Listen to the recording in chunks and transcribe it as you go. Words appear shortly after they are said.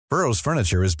Burrow's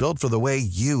furniture is built for the way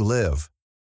you live.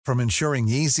 From ensuring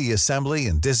easy assembly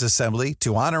and disassembly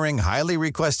to honoring highly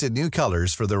requested new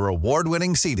colors for their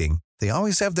award-winning seating, they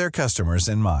always have their customers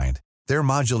in mind. Their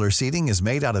modular seating is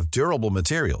made out of durable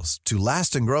materials to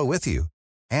last and grow with you.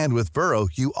 And with Burrow,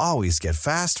 you always get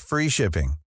fast, free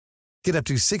shipping. Get up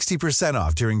to 60%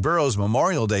 off during Burrow's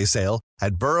Memorial Day sale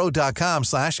at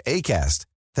burrow.com/ACAST.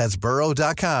 That's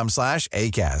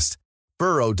burrow.com/ACAST.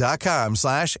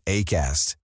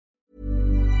 burrow.com/ACAST.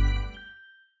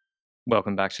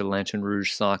 Welcome back to the Lantern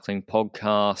Rouge Cycling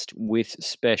Podcast with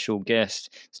special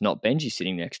guest. It's not Benji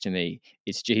sitting next to me.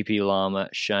 It's GP Llama,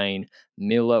 Shane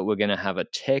Miller. We're going to have a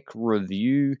tech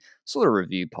review, sort of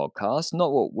review podcast.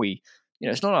 Not what we,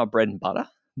 it's not our bread and butter,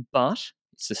 but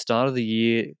it's the start of the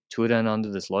year. Tour Down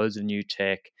Under, there's loads of new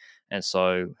tech. And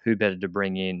so who better to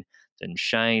bring in than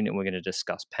Shane? And we're going to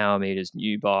discuss power meters,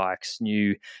 new bikes,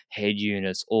 new head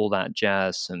units, all that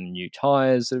jazz, some new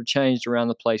tyres that have changed around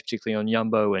the place, particularly on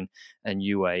Jumbo and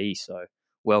UAE. So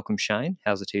welcome, Shane.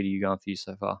 How's the TDU going for you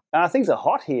so far? Things are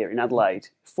hot here in Adelaide.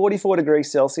 44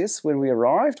 degrees Celsius when we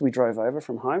arrived. We drove over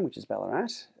from home, which is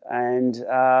Ballarat. And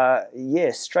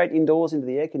straight indoors into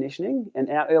the air conditioning and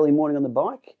out early morning on the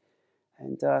bike.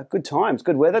 And good times,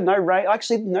 good weather, no rain.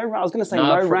 Actually, no rain. I was going to say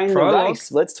no rain in the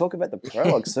race. Let's talk about the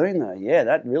prologue soon, though. Yeah,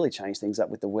 that really changed things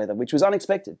up with the weather, which was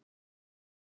unexpected.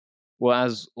 Well,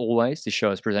 as always, this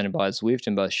show is presented by Zwift,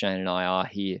 and both Shane and I are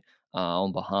here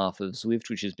on behalf of Zwift,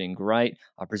 which has been great.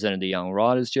 I presented the Young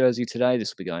Riders jersey today.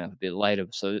 This will be going up a bit later.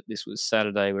 So this was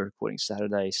Saturday. We're recording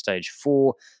Saturday, stage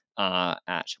 4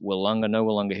 at Wollonga. No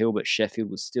Wollonga Hill, but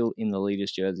Sheffield was still in the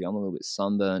leaders jersey. I'm a little bit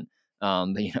sunburnt.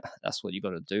 But that's what you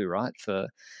got to do, right? For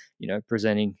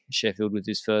presenting Sheffield with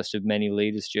his first of many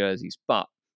leaders jerseys. But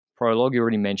prologue, you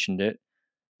already mentioned it.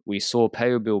 We saw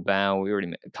Pello Bilbao. We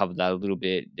already covered that a little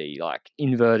bit. The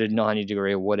inverted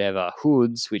 90-degree or whatever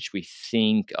hoods, which we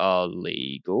think are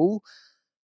legal.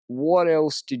 What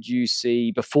else did you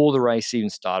see before the race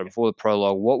even started? Before the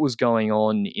prologue, what was going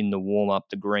on in the warm up,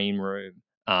 the green room?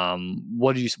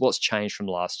 What's changed from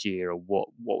last year, or what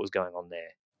was going on there?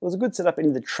 It was a good setup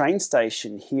in the train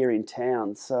station here in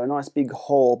town, so a nice big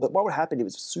hall. But what would happen, it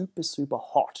was super, super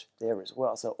hot there as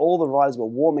well. So all the riders were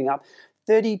warming up,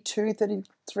 32,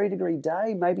 33 degree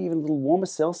day, maybe even a little warmer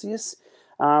Celsius.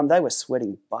 They were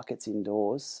sweating buckets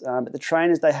indoors. But the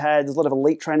trainers there's a lot of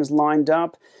elite trainers lined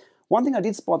up. One thing I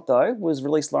did spot, though, was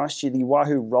released last year, the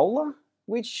Wahoo Roller,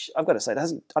 which I've got to say, I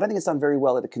don't think it's done very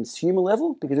well at a consumer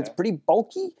level because it's pretty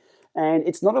bulky and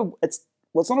it's not a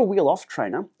wheel-off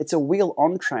trainer. It's a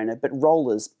wheel-on trainer, but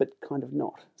rollers, but kind of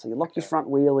not. So you lock your front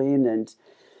wheel in and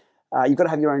you've got to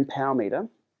have your own power meter.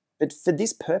 But for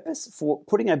this purpose, for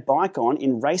putting a bike on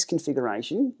in race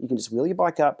configuration, you can just wheel your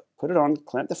bike up, put it on,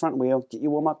 clamp the front wheel, get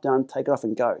your warm-up done, take it off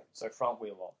and go. So front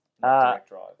wheel off, not direct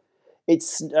drive.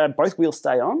 It's both wheels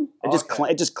stay on. It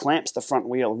just clamps the front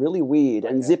wheel. Really weird.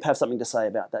 And Zip have something to say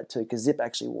about that too, because Zip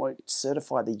actually won't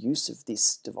certify the use of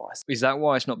this device. Is that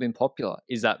why it's not been popular?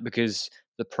 Is that because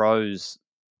the pros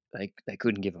they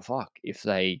couldn't give a fuck if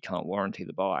they can't warranty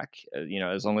the bike?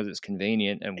 As long as it's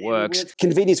convenient and works.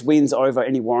 Convenience wins over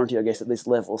any warranty, I guess, at this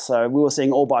level. So we were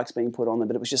seeing all bikes being put on them,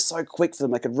 but it was just so quick for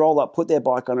them. They could roll up, put their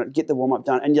bike on it, get the warm-up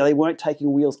done, and they weren't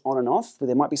taking wheels on and off, where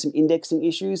there might be some indexing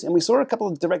issues. And we saw a couple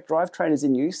of direct drive trainers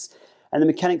in use, and the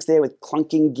mechanics there with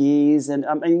clunking gears. And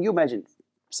you imagine,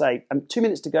 say, 2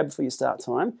 minutes to go before your start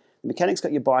time, the mechanics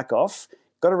got your bike off,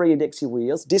 got to re-index your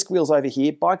wheels, disc wheels over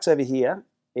here, bike's over here.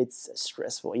 It's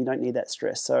stressful. You don't need that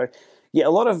stress. So, a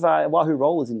lot of Wahoo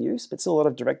rollers in use, but still a lot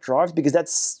of direct drives because a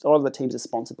lot of the teams are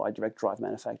sponsored by direct drive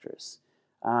manufacturers.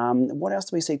 What else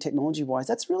do we see technology-wise?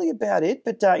 That's really about it.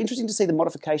 But interesting to see the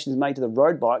modifications made to the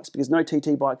road bikes because no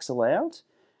TT bikes allowed.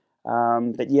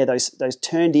 Those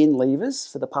turned-in levers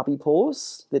for the puppy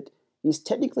paws that is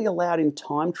technically allowed in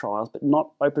time trials, but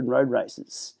not open road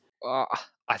races.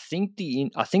 I think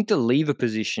the lever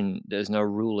position, there's no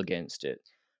rule against it.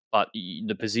 But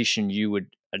the position you would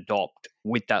adopt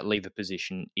with that lever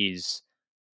position is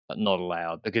not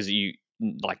allowed because you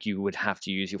would have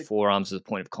to use your forearms as a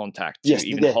point of contact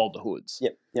to hold the hoods.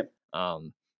 Yep. I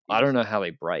don't know how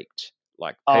they braked.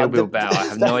 Pello Bilbao, I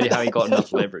have no idea how he got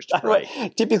enough leverage to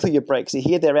brake. Typically your brakes are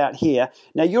here, they're out here.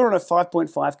 Now you're on a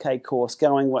 5.5k course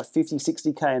going, 50,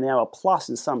 60k an hour plus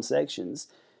in some sections.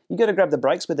 You got to grab the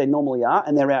brakes where they normally are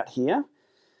and they're out here.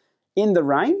 In the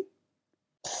rain,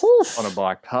 poof. On a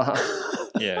bike path.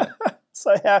 Yeah.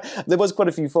 So there was quite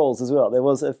a few falls as well. There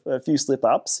was a few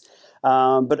slip-ups.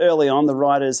 But early on,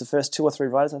 the first 2 or 3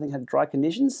 riders, I think, had dry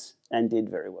conditions and did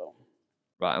very well.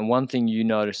 Right. And one thing you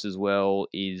noticed as well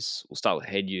is, we'll start with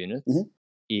head units,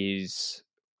 is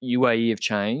UAE have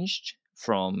changed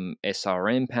from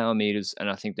SRM power meters, and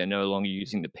I think they're no longer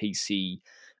using the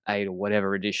PC8 or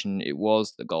whatever edition it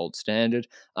was, the gold standard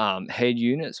head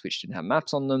units, which didn't have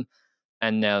maps on them.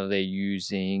 And now they're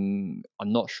using,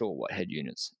 I'm not sure what head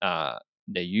units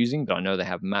they're using, but I know they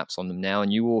have maps on them now.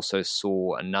 And you also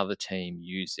saw another team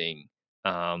using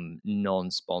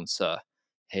non-sponsor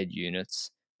head units.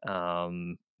 What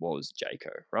was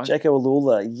Jayco, right? Jayco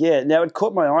Alula, yeah. Now, it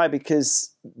caught my eye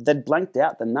because they'd blanked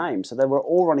out the name. So they were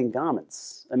all running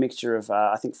Garmin's, a mixture of,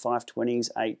 I think, 520s,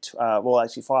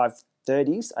 530s,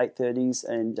 830s,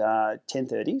 and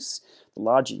 1030s, the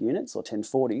larger units, or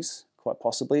 1040s, quite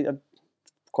possibly.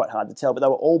 Quite hard to tell, but they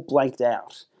were all blanked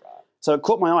out. So it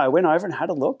caught my eye. I went over and had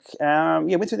a look.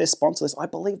 Went through their sponsor list. I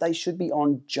believe they should be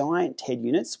on Giant head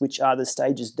units, which are the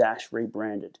Stages Dash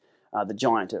rebranded. The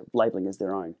Giant are labeling as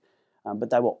their own. But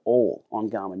they were all on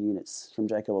Garmin units from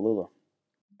Jayco Alula.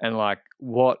 And like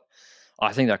what,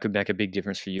 I think that could make a big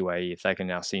difference for UAE if they can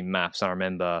now see maps. I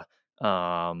remember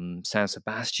San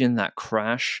Sebastian, that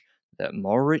crash that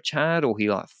Mohoric had, or he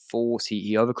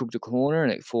overcooked a corner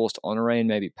and it forced Honore and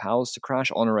maybe Powers to crash.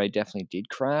 Honore definitely did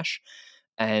crash.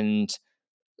 And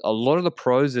a lot of the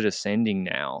pros that are sending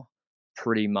now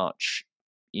pretty much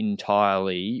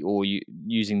entirely or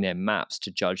using their maps to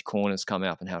judge corners coming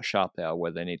up and how sharp they are,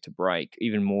 where they need to brake,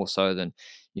 even more so than,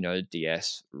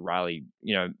 DS rally,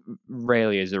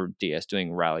 rarely is a DS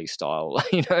doing rally style,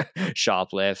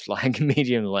 sharp left, like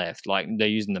medium left, like they're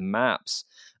using the maps.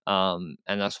 And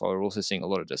that's why we're also seeing a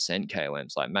lot of descent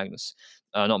KOMs like Matthias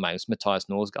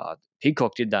Norsgaard.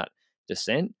 Pidcock did that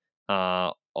descent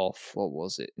off, what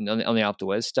was it, on the Alpe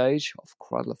d'Huez stage off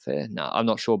Croix de la Fer. No, I'm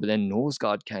not sure, but then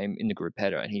Norsgaard came in the group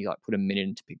header and he put a minute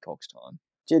into Pidcock's time.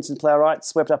 Jensen Plowright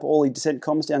swept up all the descent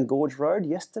comms down Gorge Road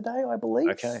yesterday, I believe.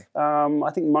 Okay.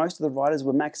 I think most of the riders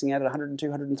were maxing out at 102,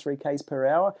 103 k's per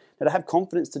hour. Now, to have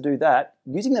confidence to do that,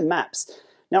 using the maps.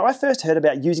 Now, I first heard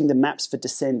about using the maps for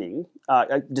descending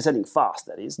fast,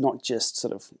 that is, not just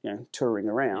sort of touring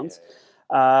around.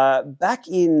 Yeah. Back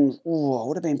in,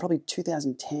 would have been probably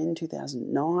 2010,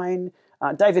 2009,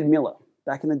 David Miller,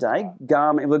 back in the day,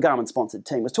 Garmin-sponsored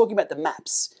team, was talking about the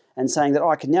maps and saying that,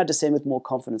 I can now descend with more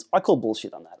confidence. I call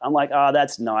bullshit on that. I'm like,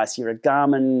 that's nice. You're a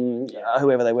Garmin,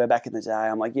 whoever they were back in the day.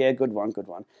 I'm like, yeah, good one.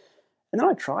 And then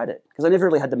I tried it because I never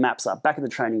really had the maps up. Back in the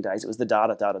training days, it was the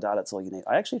data. That's all you need.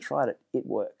 I actually tried it. It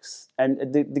works.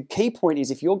 And the key point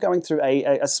is if you're going through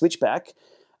a switchback,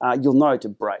 you'll know to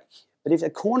brake. But if a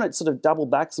corner sort of double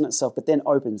backs on itself but then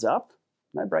opens up,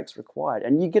 no brakes required.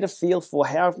 And you get a feel for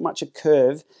how much a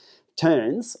curve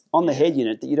turns on the head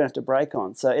unit that you don't have to brake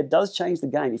on. So it does change the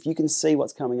game if you can see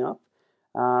what's coming up.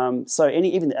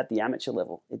 Even at the amateur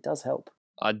level, it does help.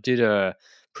 I did a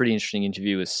pretty interesting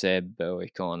interview with Seb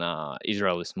Berwick on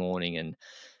Israel this morning, and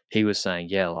he was saying,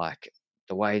 the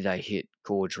way they hit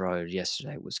Gorge Road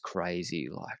yesterday was crazy.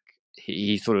 Like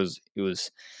he thought it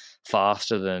was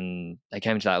faster than they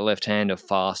came to that left-hander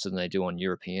faster than they do on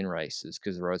European races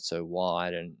because the road's so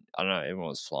wide, and I don't know, everyone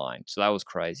was flying. So that was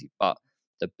crazy. But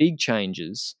the big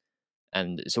changes,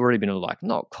 and it's already been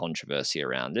not controversy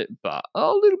around it, but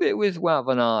a little bit with Wout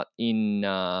van Aert in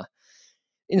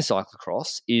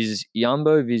cyclocross, is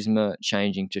Jumbo-Visma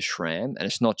changing to SRAM, and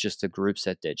it's not just the group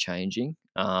set they're changing.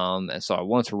 And so I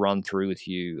wanted to run through with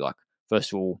you,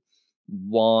 first of all,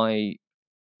 why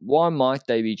might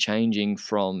they be changing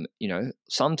from,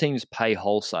 some teams pay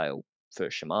wholesale for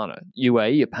Shimano.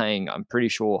 UAE are paying, I'm pretty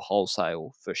sure,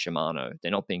 wholesale for Shimano.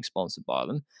 They're not being sponsored by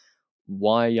them.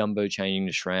 Why are Jumbo changing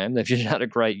to SRAM? They've just had a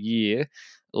great year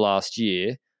last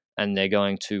year, and they're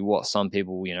going to what some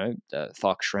people, the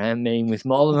fuck SRAM meme with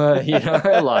Mollema,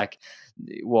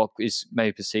 what is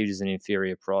maybe perceived as an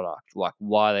inferior product.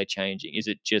 Why are they changing? Is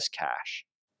it just cash?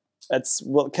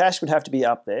 Cash would have to be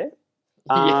up there.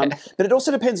 But it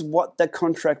also depends what that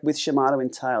contract with Shimano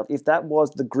entailed. If that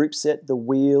was the group set, the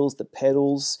wheels, the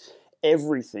pedals,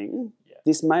 everything,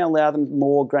 this may allow them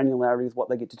more granularity with what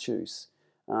they get to choose.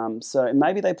 So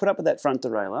maybe they put up with that front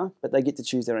derailleur, but they get to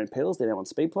choose their own pedals. They're now on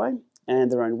Speedplay,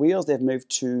 and their own wheels. They've moved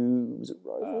to, was it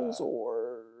Rovals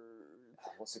or?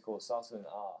 What's it called? Starts with an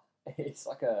R. It's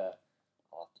like a,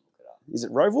 I'll have to look it up. Is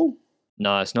it Roval?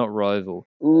 No, it's not Roval.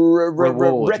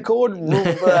 Record?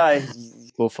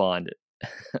 We'll find it.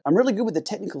 I'm really good with the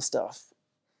technical stuff,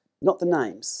 not the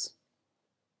names.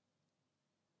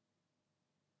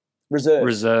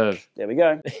 Reserve. There we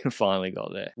go. Finally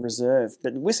got there. Reserve.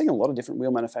 But we're seeing a lot of different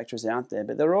wheel manufacturers out there,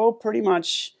 but they're all pretty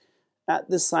much at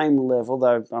the same level,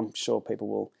 though I'm sure people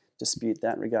will dispute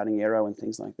that regarding aero and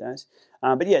things like that.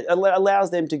 But yeah, it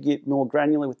allows them to get more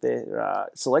granular with their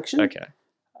selection. Okay.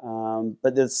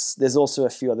 But there's also a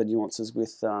few other nuances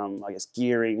with,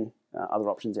 gearing, other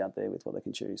options out there with what they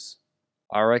can choose.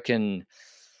 I reckon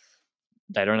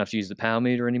they don't have to use the power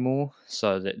meter anymore.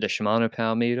 So the Shimano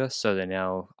power meter. So they're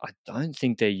now, I don't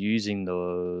think they're using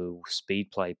the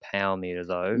Speedplay power meter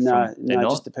though. No, They're not?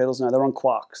 just the pedals. No, they're on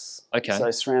Quarks. Okay. So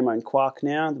SRAM own Quark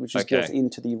now, which is built Okay.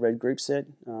 into the red group set.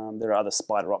 There are other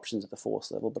Spider options at the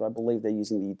Force level, but I believe they're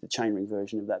using the chainring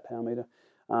version of that power meter.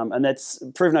 And that's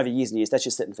proven over years and years. That's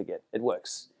just set and forget. It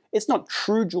works. It's not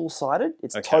true dual-sided.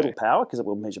 It's Okay. total power because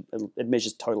it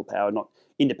measures total power, not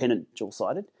independent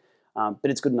dual-sided.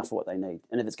 But it's good enough for what they need.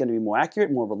 And if it's going to be more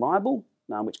accurate, more reliable,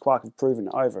 which Quark have proven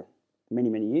over many,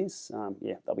 many years,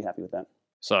 they'll be happy with that.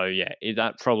 So yeah,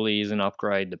 that probably is an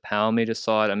upgrade. The power meter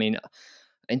side. I mean,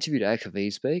 I interviewed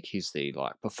AKV Speak. He's the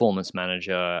performance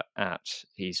manager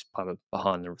he's part of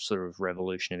behind the sort of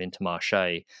revolution of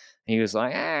Intermarché. He was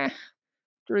like,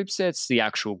 group sets, the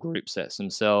actual group sets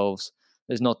themselves,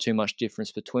 there's not too much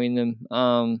difference between them.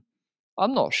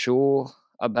 I'm not sure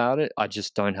about it. I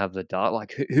just don't have the data.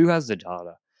 Like, who has the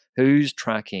data? Who's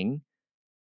tracking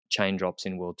chain drops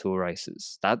in World Tour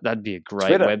races? That'd be a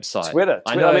great website. Twitter.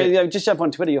 I know. I mean, just jump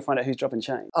on Twitter, you'll find out who's dropping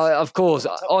chain. Of course.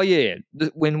 Oh yeah.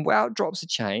 When Wout drops a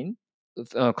chain,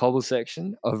 cobble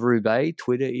section of Roubaix,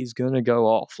 Twitter is gonna go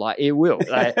off. Like, it will.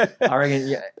 I reckon.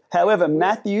 Yeah. However,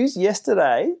 Matthews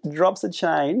yesterday drops a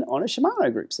chain on a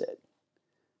Shimano group set.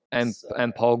 And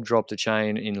Pog dropped a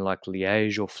chain in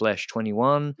Liège or Flesh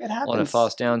 21 on a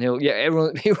fast downhill. Yeah,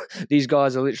 everyone. These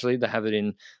guys are literally, they have it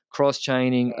in cross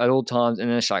chaining at all times, and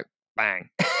then it's like bang,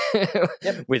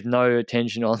 with no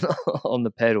attention on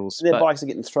the pedals. Their bikes are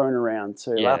getting thrown around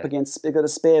too. Yeah. Up against, they've got a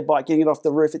spare bike, getting it off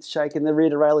the roof, it's shaking. The rear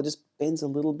derailleur just bends a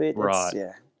little bit.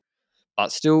 Right.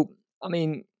 But still, I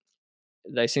mean,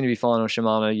 they seem to be fine on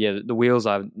Shimano. Yeah, the wheels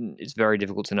it's very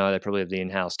difficult to know. They probably have the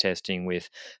in-house testing with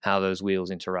how those wheels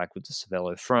interact with the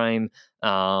Cervelo frame.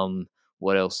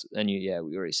 What else? And we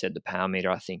already said the power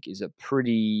meter, I think the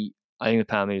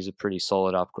power meter is a pretty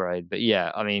solid upgrade. But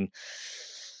yeah, I mean,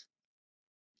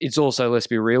 it's also, let's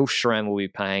be real, SRAM will be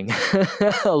paying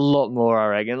a lot more, I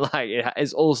reckon. Like,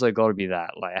 it's also got to be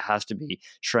that. Like, it has to be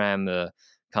SRAM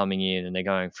coming in, and they're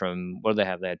going from, what do they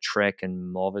have? They had Trek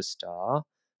and Movistar.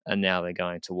 And now they're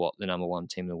going to the number one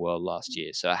team in the world last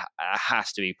year. So it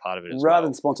has to be part of it as well. Rather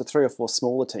than sponsor 3 or 4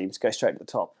 smaller teams, go straight to the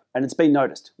top. And it's been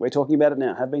noticed. We're talking about it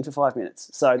now, have been for 5 minutes.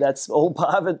 So that's all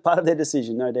part of their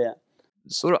decision, no doubt.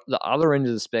 Sort of the other end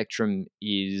of the spectrum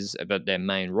is about their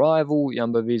main rival,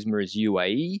 Jumbo-Visma, is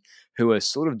UAE, who are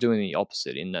sort of doing the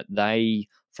opposite in that they,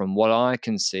 from what I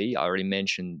can see, I already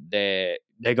mentioned, they're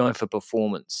going for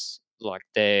performance. Like,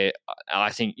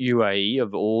 I think UAE,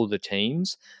 of all the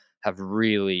teams, have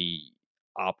really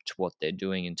upped what they're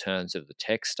doing in terms of the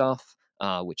tech stuff,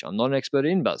 which I'm not an expert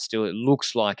in, but still it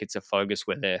looks like it's a focus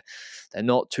where they're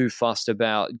not too fussed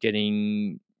about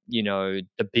getting,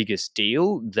 the biggest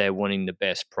deal. They're wanting the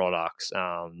best products.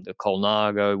 The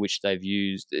Colnago, which they've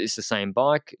used, it's the same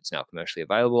bike. It's now commercially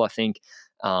available, I think,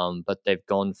 but they've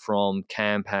gone from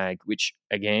Campag, which,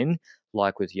 again,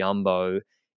 like with Jumbo,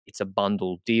 it's a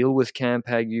bundle deal with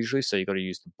Campag usually, so you've got to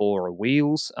use the Bora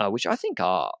wheels, which I think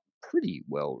are pretty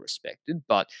well respected.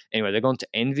 But anyway, they've gone to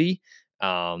Envy.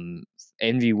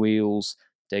 Envy wheels.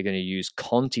 They're going to use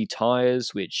Conti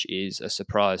tires, which is a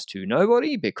surprise to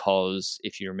nobody because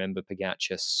if you remember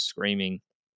Pogačar screaming,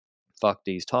 "Fuck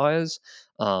these tires,"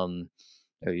 they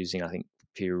were using, I think,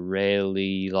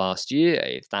 Pirelli last year.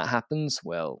 If that happens,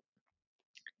 well,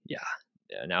 yeah.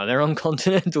 Now they're on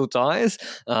Continental tires,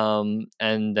 and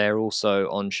they're also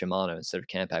on Shimano instead of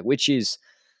Campag, which is,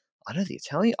 I don't know, the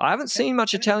Italian. I haven't seen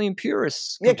much Italian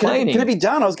purists complaining. Can it be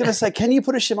done? I was going to say, can you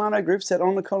put a Shimano group set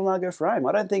on the Colnago frame?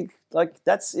 I don't think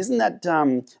that's if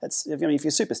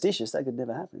you're superstitious, that could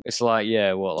never happen. It's like,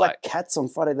 yeah, well, like cats on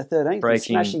Friday the 13th,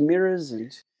 smashing mirrors and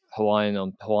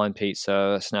Hawaiian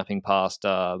pizza, snapping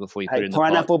pasta before you put it in the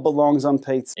pineapple belongs on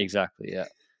pizza. Exactly, yeah.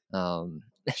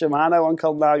 Shimano on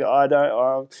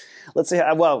Colnago. Let's see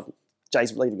how. Well,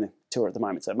 Jay's leading the tour at the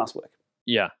moment, so it must work.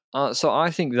 Yeah. So I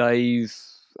think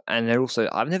and they're also,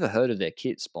 I've never heard of their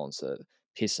kit sponsor,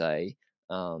 Pisse.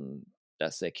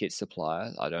 That's their kit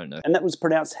supplier. I don't know. And that was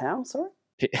pronounced how? Sorry.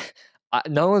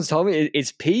 No one's told me.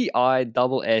 It's Pissei.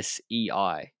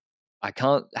 I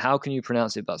can't. How can you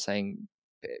pronounce it by saying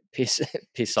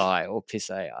Pissei or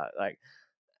Pisse? Like.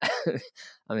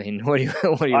 I mean, what do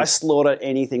you? I slaughter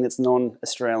anything that's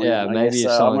non-Australian. Yeah, maybe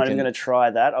so I'm not even going to try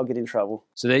that. I'll get in trouble.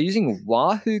 So they're using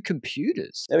Wahoo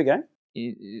computers. There we go.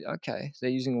 Okay,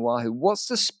 they're using Wahoo. What's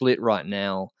the split right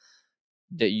now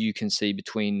that you can see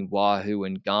between Wahoo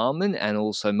and Garmin, and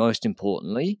also most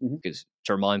importantly, because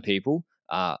to remind people,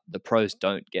 the pros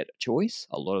don't get a choice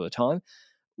a lot of the time.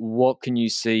 What can you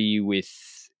see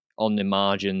on the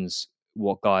margins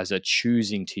what guys are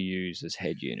choosing to use as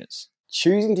head units?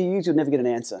 Choosing to use, you'll never get an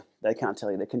answer. They can't tell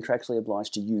you. They're contractually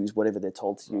obliged to use whatever they're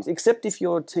told to use, except if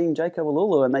you're Team Jaco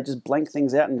Alulu and they just blank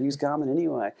things out and use Garmin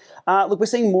anyway. Look, we're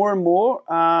seeing more and more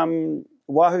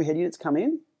Wahoo head units come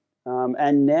in.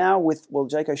 And now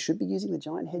Jaco should be using the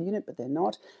Giant head unit, but they're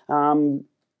not. On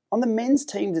the men's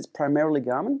teams, it's primarily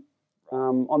Garmin.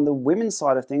 On the women's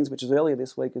side of things, which was earlier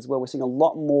this week as well, we're seeing a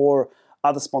lot more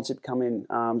other sponsorship come in.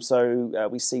 So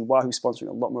we see Wahoo sponsoring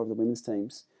a lot more of the women's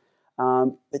teams.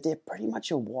 But they're pretty much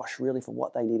a wash, really, for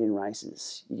what they need in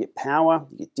races. You get power,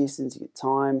 you get distance, you get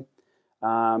time,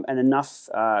 and enough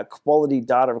quality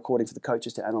data recording for the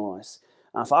coaches to analyse.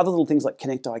 For other little things like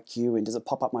Connect IQ and does it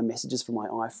pop up my messages from my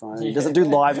iPhone? Yeah. Does it do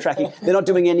live tracking? They're not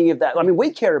doing any of that. I mean,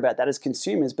 we care about that as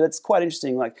consumers, but it's quite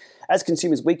interesting. Like, as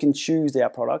consumers, we can choose our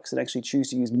products and actually choose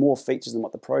to use more features than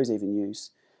what the pros even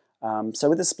use. So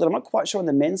with the split, I'm not quite sure on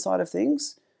the men's side of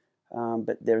things,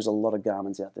 but there's a lot of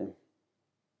Garmin's out there.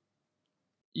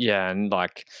 Yeah, and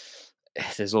like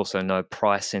there's also no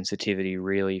price sensitivity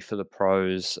really for the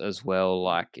pros as well.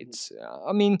 Like it's,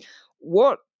 I mean,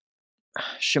 what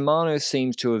Shimano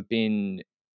seems to have been,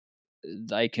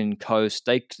 they can coast,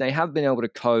 they have been able to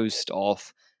coast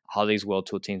off, these World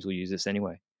Tour teams will use this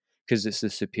anyway because it's a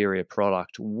superior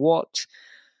product. What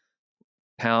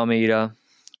power meter,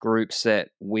 group set,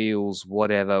 wheels,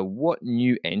 whatever, what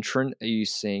new entrant are you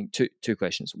seeing? Two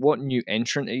questions. What new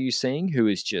entrant are you seeing who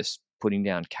is just putting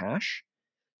down cash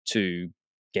to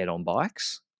get on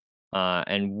bikes?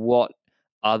 And what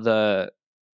other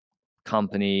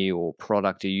company or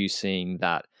product are you seeing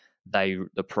that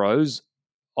the pros,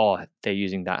 they're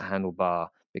using that handlebar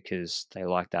because they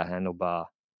like that handlebar?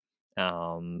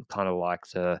 Kind of like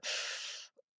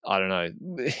I don't know.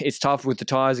 It's tough with the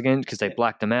tires again because they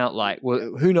blacked them out. Like,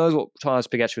 well, who knows what tires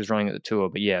Pogačar was running at the Tour?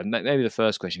 But yeah, maybe the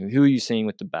first question: who are you seeing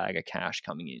with the bag of cash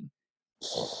coming in?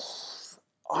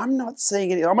 I'm not seeing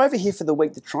it. I'm over here for the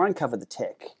week to try and cover the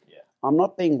tech. Yeah. I'm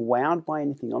not being wowed by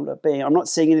anything. I'm not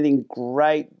seeing anything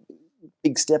great,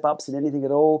 big step ups in anything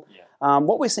at all. Yeah.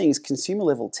 What we're seeing is consumer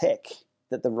level tech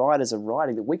that the riders are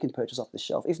riding that we can purchase off the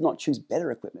shelf, if not choose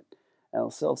better equipment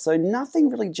ourselves. So nothing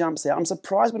really jumps out. I'm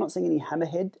surprised we're not seeing any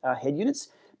Hammerhead head units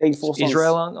being forced on.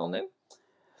 Israel aren't on them?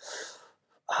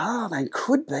 They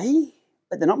could be,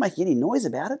 but they're not making any noise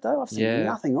about it though. I've seen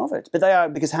nothing of it. But they are,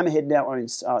 because Hammerhead now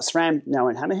owns, SRAM now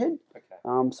own Hammerhead.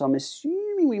 Okay. So I'm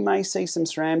assuming we may see some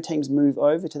SRAM teams move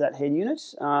over to that head unit.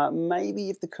 Maybe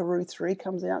if the Karoo 3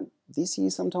 comes out this year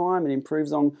sometime and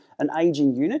improves on an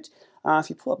aging unit. If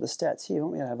you pull up the stats here, I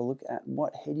want me to have a look at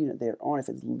what head unit they're on, if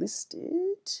it's listed.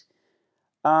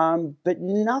 But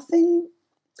nothing,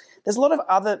 there's a lot of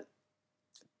other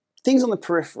things on the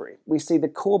periphery. We see the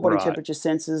core body temperature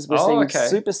sensors. We're seeing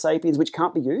Super Sapiens, which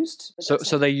can't be used.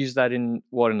 So they use that in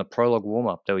the prologue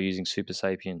warm-up? They were using Super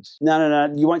Sapiens?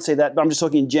 No. You won't see that. But I'm just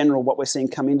talking in general what we're seeing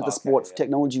come into the sport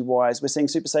technology-wise. We're seeing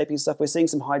Super Sapiens stuff. We're seeing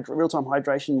some real-time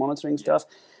hydration monitoring stuff.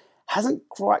 Hasn't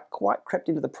quite crept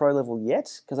into the pro level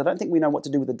yet because I don't think we know what to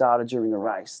do with the data during a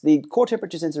race. The core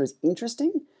temperature sensor is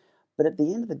interesting, but at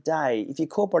the end of the day, if your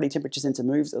core body temperature sensor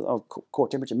moves, or core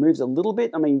temperature moves a little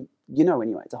bit, I mean,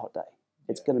 anyway, it's a hot day.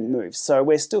 It's going to move. So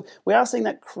we are seeing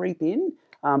that creep in,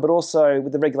 but also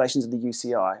with the regulations of the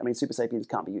UCI. I mean, Super Sapiens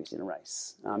can't be used in a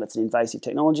race. That's an invasive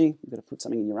technology. You've got to put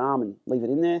something in your arm and leave it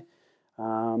in there.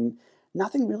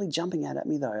 Nothing really jumping out at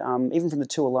me though. Even from the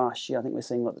Tour last year, I think we're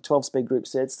seeing like the 12-speed group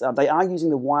sets. They are using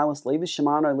the wireless levers.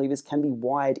 Shimano levers can be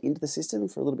wired into the system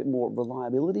for a little bit more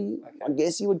reliability, I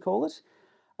guess you would call it.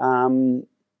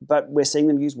 But we're seeing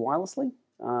them used wirelessly.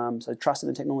 So trust in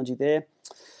the technology there.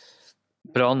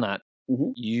 But on that,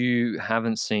 you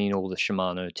haven't seen all the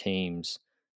Shimano teams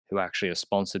who actually are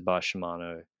sponsored by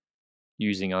Shimano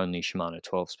using only Shimano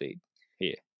 12-speed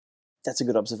here. That's a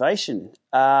good observation.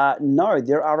 No,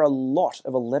 there are a lot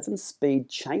of 11-speed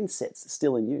chain sets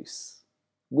still in use,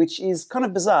 which is kind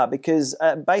of bizarre because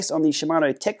based on the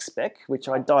Shimano tech spec, which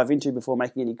I dive into before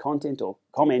making any content or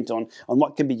comment on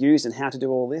what can be used and how to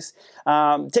do all this,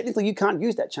 technically you can't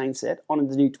use that chain set on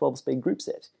the new 12-speed group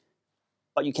set,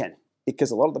 but you can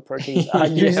because a lot of the pro teams are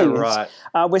using it.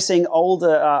 We're seeing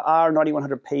older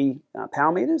R9100P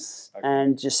power meters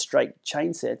and just straight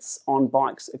chain sets on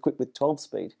bikes equipped with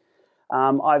 12-speed.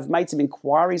 I've made some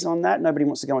inquiries on that. Nobody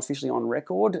wants to go officially on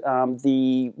record.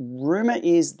 The rumour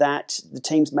is that the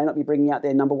teams may not be bringing out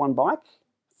their number one bike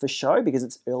for show because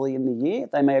it's early in the year.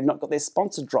 They may have not got their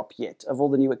sponsor drop yet of all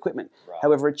the new equipment.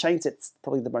 However, a chain set's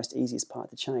probably the most easiest part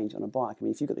to change on a bike. I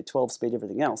mean, if you've got the 12-speed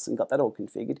everything else and got that all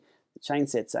configured, the chain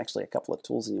set's actually a couple of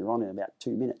tools and you're on in about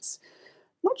 2 minutes.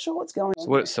 Not sure what's going on. So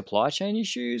what, supply chain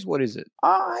issues? What is it?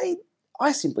 I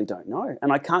simply don't know,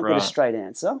 and I can't get a straight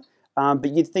answer. But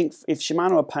you'd think if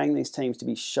Shimano are paying these teams to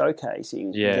be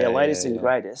showcasing their latest and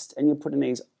greatest, and you're putting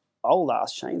these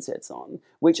old-ass chain sets on,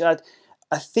 which I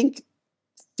think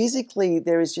physically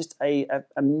there is just a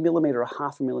millimetre or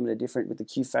half a millimetre different with the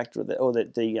Q factor or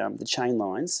the chain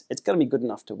lines. It's going to be good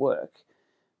enough to work.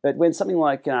 But when something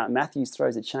like Matthews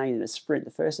throws a chain in a sprint,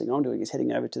 the first thing I'm doing is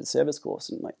heading over to the service course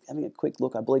and like having a quick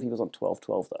look. I believe he was on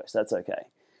 12.12 though, so that's okay.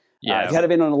 Yeah. If he had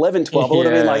been on 11.12, I would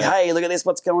have been like, hey, look at this,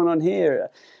 what's going on here?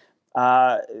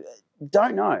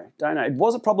 Don't know. It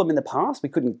was a problem in the past. We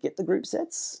couldn't get the group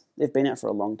sets. They've been out for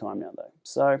a long time now though.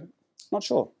 So not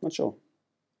sure.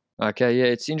 Okay, yeah,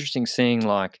 it's interesting seeing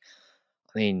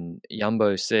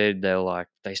Jumbo said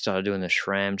they started doing the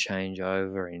SRAM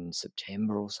changeover in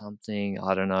September or something.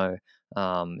 I don't know.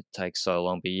 It takes so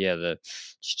long, but yeah,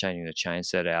 just changing the chain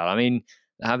set out. I mean,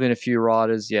 having a few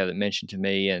riders, that mentioned to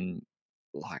me, and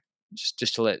like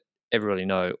just to let everybody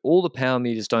know, all the power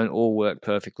meters don't all work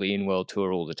perfectly in World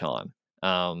Tour all the time.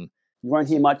 You won't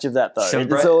hear much of that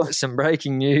though. Some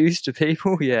breaking news to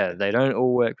people. Yeah, they don't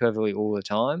all work perfectly all the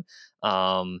time.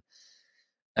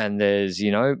 And there's,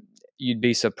 you'd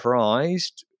be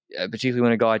surprised, particularly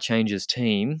when a guy changes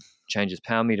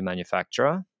power meter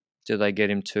manufacturer, do they get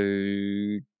him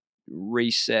to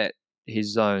reset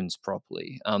his zones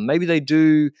properly? Maybe they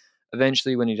do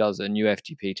eventually when he does a new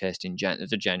FTP test in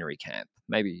the January camp.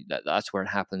 Maybe that's where it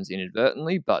happens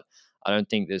inadvertently, but I don't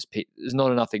think there's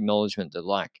not enough acknowledgement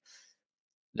that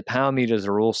the power meters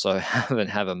are also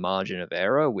have a margin of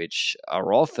error, which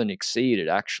are often exceeded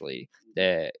actually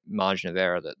their margin of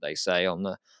error that they say on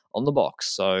the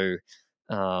box. So,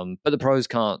 but the pros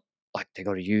can't, they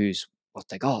got to use what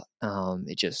they got.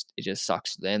 It just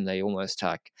sucks to them. They almost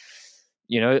take,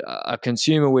 a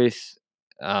consumer with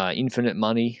infinite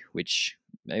money, which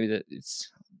maybe that it's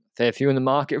fair few in the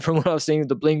market from what I've seen with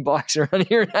the bling bikes around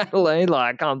here in Adelaide.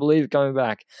 I can't believe it coming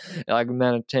back.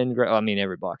 Amount of 10 grand. I mean,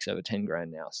 every bike's over 10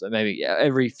 grand now. So maybe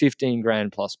every 15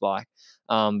 grand plus bike.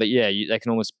 But yeah, they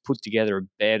can almost put together a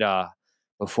better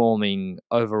performing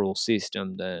overall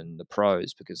system than the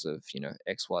pros because of,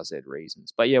 XYZ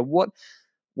reasons. But yeah, what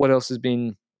else has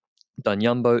been done?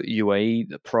 Jumbo, UAE,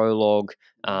 the Prologue.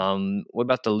 What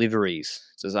about the liveries?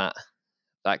 Does that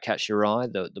catch your eye?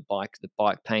 The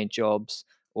bike paint jobs,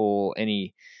 or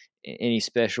any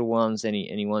special ones,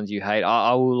 any ones you hate?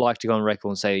 I would like to go on record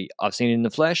and say I've seen it in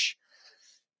the flesh.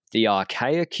 The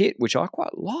Archaea kit, which I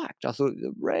quite liked. I thought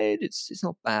the red, it's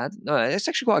not bad. No, it's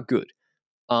actually quite good.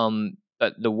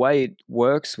 But the way it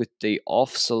works with the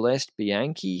off Celeste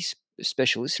Bianchi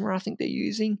Specialissima, I think they're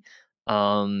using,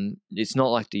 it's not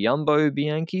like the Jumbo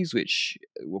Bianchis, which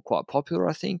were quite popular,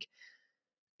 I think.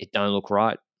 It don't look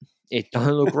right. They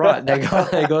got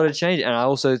to change it. And I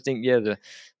also think,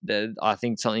 I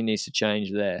think something needs to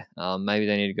change there. Maybe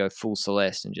they need to go full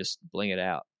Celeste and just bling it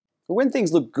out. When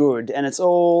things look good and it's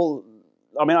all,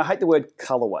 I hate the word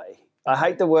colorway. I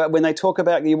hate the word when they talk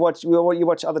about, you watch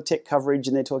other tech coverage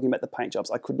and they're talking about the paint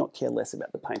jobs. I could not care less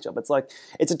about the paint job. It's like,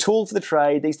 it's a tool for the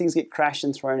trade. These things get crashed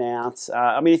and thrown out.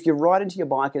 If you ride into your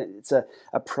bike and it's a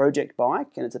project bike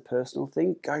and it's a personal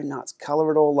thing, go nuts,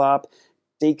 color it all up,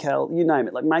 decal, you name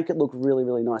it, make it look really,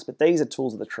 really nice. But these are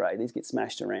tools of the trade. These get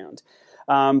smashed around.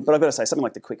 But I've got to say, something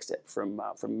like the Quick Step from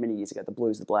many years ago, the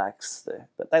blues, the blacks,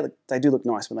 they do look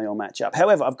nice when they all match up.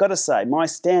 However, I've got to say, my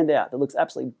standout that looks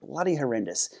absolutely bloody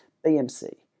horrendous,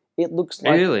 BMC. It looks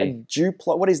like a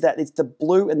Duplo. What is that? It's the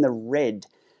blue and the red.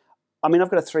 I've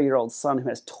got a 3-year-old son who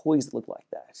has toys that look like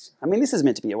that. This is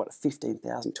meant to be a $15,000,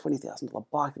 $20,000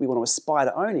 bike that we want to aspire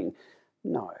to owning.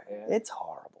 No, it's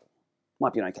horrible.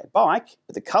 Might be an okay bike,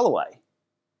 but the colorway,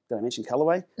 did I mention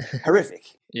colorway? Horrific.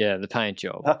 Yeah, the paint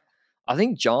job. I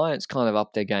think Giants kind of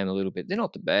upped their game a little bit. They're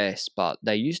not the best, but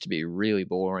they used to be really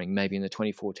boring, maybe in the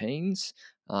 2014s,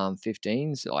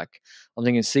 15s. I'm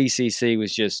thinking CCC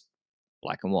was just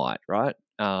black and white, right?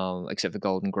 Except for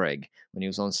Golden Greg when he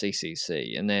was on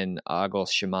CCC. And then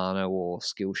Argos Shimano or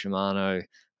Skill Shimano,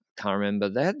 can't remember.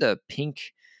 They had the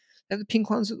pink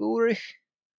ones with Ulrich.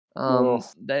 I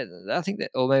think that,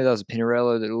 or maybe that was a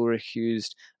Pinarello that Ulrich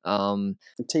used.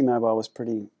 T-Mobile was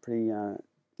pretty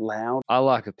loud. I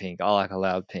like a pink. I like a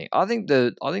loud pink. I think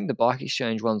the Bike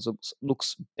Exchange ones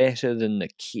looks better than the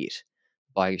kit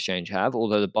Bike Exchange have.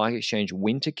 Although the Bike Exchange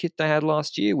winter kit they had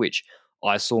last year, which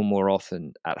I saw more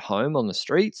often at home on the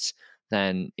streets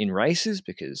than in races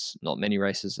because not many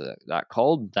races are that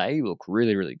cold. They look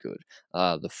really, really good.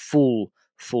 The full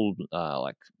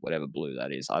whatever blue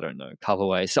that is, I don't know,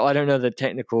 colorway. So I don't know the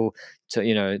technical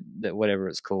whatever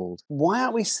it's called. Why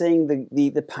aren't we seeing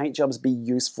the paint jobs be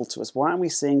useful to us? Why aren't we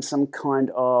seeing some kind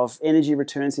of energy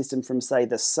return system from, say,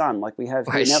 the sun like we have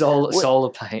here now? Solar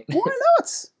paint. Why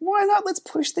not? why not? Let's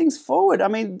push things forward. I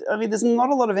mean, there's not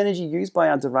a lot of energy used by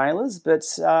our derailleurs, but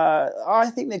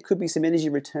I think there could be some energy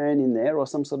return in there, or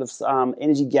some sort of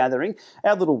energy gathering.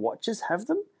 Our little watches have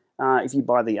them. If you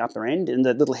buy the upper end, and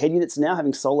the little head units now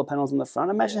having solar panels on the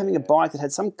front. Imagine having a bike that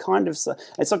had some kind of...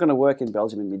 It's not going to work in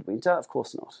Belgium in midwinter, of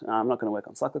course not. Not going to work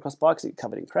on cyclocross bikes, they're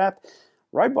covered in crap.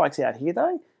 Road bikes out here,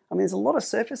 though, I mean, there's a lot of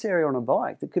surface area on a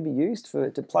bike that could be used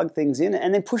to plug things in,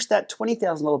 and then push that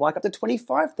 $20,000 bike up to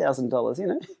 $25,000, you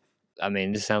know? I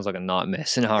mean, this sounds like a nightmare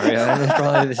scenario.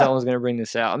 Probably someone's going to bring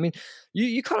this out. I mean,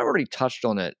 you kind of already touched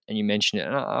on it, and you mentioned it,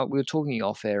 and we were talking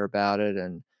off air about it,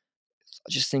 and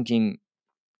just thinking,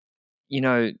 you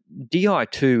know,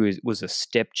 Di2 was a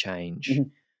step change. Mm-hmm.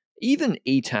 Even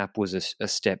ETAP was a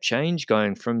step change,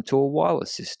 going to a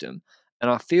wireless system. And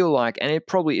I feel like, and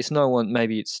it's no one,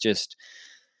 maybe it's just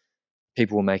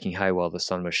people were making hay while the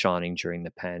sun was shining during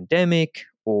the pandemic,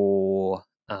 or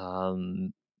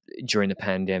during the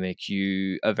pandemic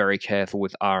you are very careful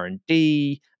with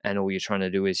R&D, and all you're trying to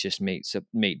do is just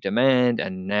meet demand.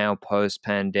 And now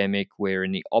post-pandemic, we're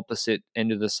in the opposite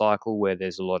end of the cycle, where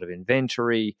there's a lot of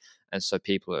inventory, and so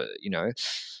people are, you know, a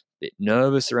bit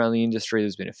nervous around the industry.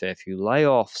 There's been a fair few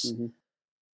layoffs. Mm-hmm.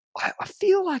 I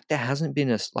feel like there hasn't been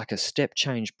a step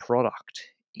change product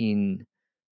in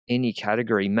any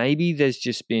category. Maybe there's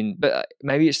just been, but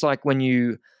maybe it's like when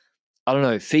I don't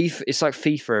know, FIFA, it's like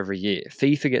FIFA every year.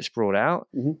 FIFA gets brought out,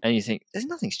 mm-hmm. and you think,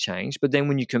 nothing's changed. But then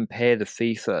when you compare the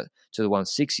FIFA to the one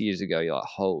 6 years ago, you're like,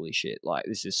 holy shit, like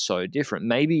this is so different.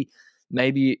 Maybe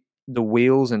the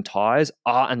wheels and tires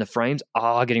and the frames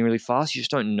are getting really fast. You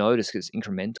just don't notice because it's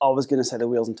incremental. I was going to say the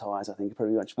wheels and tires, I think, are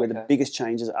pretty much where the biggest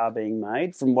changes are being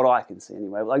made, from what I can see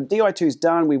anyway. Like Di2's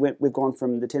done. We've gone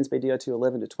from the 10-speed Di2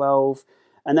 11 to 12.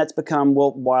 And that's become,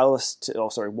 wireless,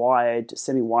 wired,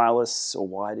 semi-wireless, or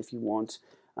wired if you want.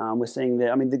 We're seeing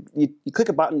there, I mean, you click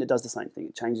a button, it does the same thing.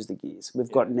 It changes the gears.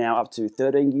 We've got now up to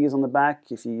 13 gears on the back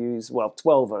if you use,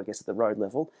 12, I guess, at the road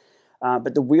level.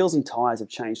 But the wheels and tyres have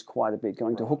changed quite a bit,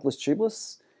 going to hookless,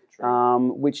 tubeless,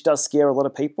 which does scare a lot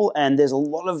of people. And there's a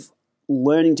lot of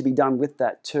learning to be done with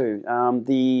that too.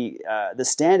 The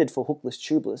standard for hookless,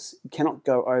 tubeless cannot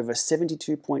go over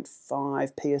 72.5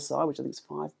 PSI, which I think is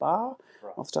 5 bar.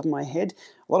 Off the top of my head.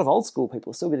 A lot of old school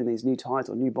people are still getting these new tyres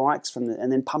or new bikes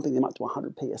and then pumping them up to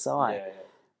 100 PSI.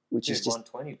 Which is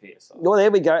just 120 PSI. Well,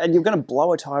 there we go. And you're going to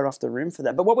blow a tyre off the rim for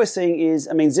that. But what we're seeing is,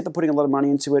 I mean, Zipp are putting a lot of money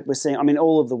into it. We're seeing, I mean,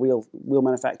 all of the wheel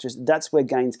manufacturers, that's where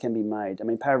gains can be made. I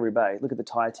mean, Paris-Roubaix, look at the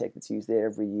tyre tech that's used there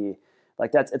every year.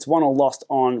 Like it's won or lost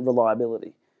on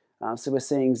reliability. So we're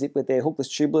seeing Zipp with their hookless,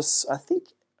 tubeless. I think,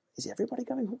 is everybody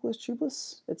going hookless,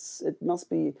 tubeless? It must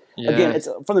be. Yeah. Again, it's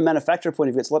from the manufacturer point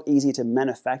of view. It's a lot easier to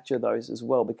manufacture those as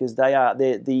well, because they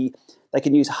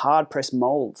can use hard press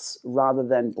molds rather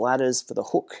than bladders for the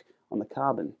hook on the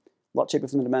carbon. A lot cheaper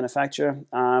for them to manufacture.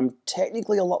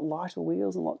 Technically, a lot lighter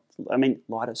wheels,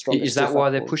 lighter, stronger. Is that why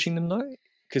they're pushing them though?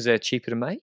 Because they're cheaper to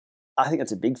make? I think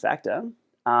that's a big factor.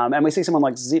 And we see someone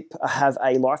like Zipp have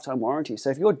a lifetime warranty. So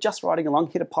if you're just riding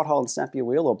along, hit a pothole and snap your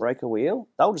wheel or break a wheel,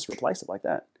 they'll just replace it like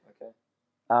that.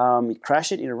 You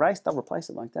crash it in a race, they'll replace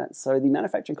it like that. So the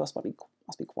manufacturing cost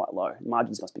must be quite low.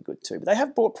 Margins must be good too. But they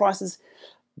have brought prices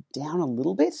down a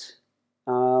little bit.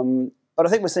 But I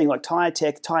think we're seeing like tyre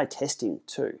tech, tyre testing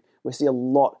too. We see a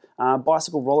lot.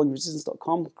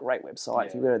 BicycleRollingResistance.com, great website.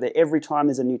 If you go there, every time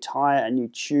there's a new tyre, a new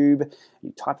tube, a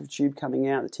new type of tube coming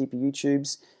out, the TPU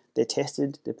tubes, they're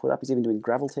tested, they're put up. He's even doing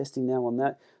gravel testing now on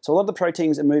that. So a lot of the pro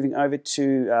teams are moving over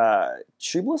to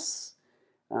tubeless.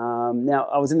 Now,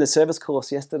 I was in the service course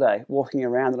yesterday, walking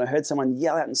around, and I heard someone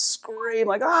yell out and scream,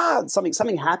 like,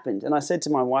 something happened. And I said to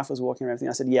my wife, I was walking around,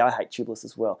 I said, yeah, I hate tubeless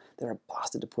as well. They're a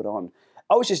bastard to put on.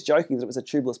 I was just joking that it was a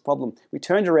tubeless problem. We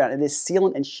turned around, and there's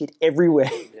sealant and shit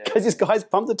everywhere, because this guy's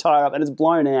pumped the tyre up, and it's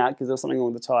blown out because there was something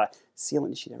wrong with the tyre. Sealant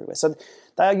and shit everywhere. So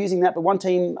they are using that, but one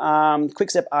team,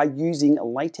 Quickstep, are using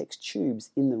latex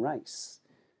tubes in the race.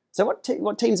 So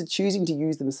what teams are choosing to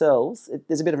use themselves?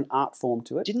 There's a bit of an art form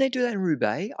to it. Didn't they do that in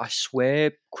Roubaix? I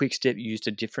swear Quickstep used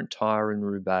a different tyre in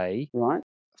Roubaix. Right.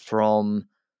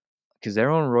 Because they're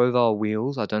on Roval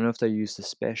wheels. I don't know if they use the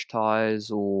Spesh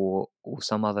tyres or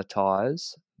some other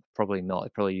tyres. Probably not. They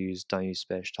probably don't use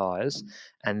Spesh tyres.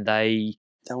 And they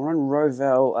were on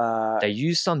Roval. They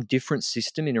used some different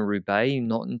system in a Roubaix,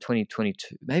 not in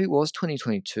 2022. Maybe it was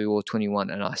 2022 or 21.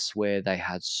 And I swear they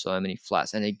had so many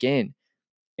flats. And again,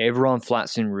 everyone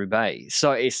flats in Roubaix.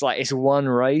 So it's like, it's one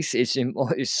race. It's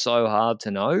so hard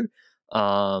to know.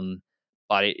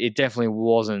 But it definitely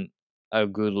wasn't a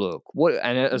good look.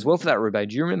 And as well for that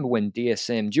Roubaix, do you remember when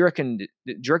DSM, do you reckon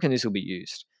this will be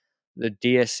used? The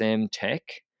DSM tech,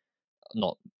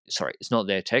 not sorry, it's not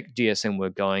their tech. DSM were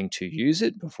going to use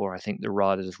it before I think the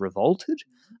riders revolted,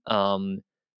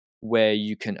 where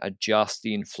you can adjust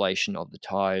the inflation of the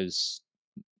tires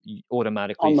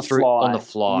automatically On the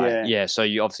fly. Yeah. Yeah, so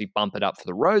you obviously bump it up for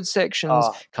the road sections,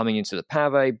 coming into the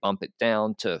pavé, bump it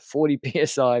down to 40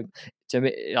 psi. To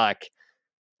me,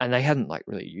 and they hadn't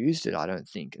really used it, I don't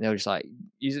think. And they were just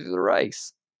use it for the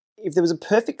race. If there was a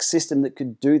perfect system that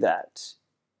could do that,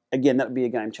 again, that would be a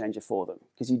game changer for them,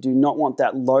 because you do not want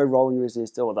that low rolling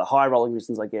resistance, or the high rolling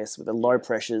resistance, I guess, with the low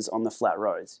pressures on the flat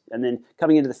roads. And then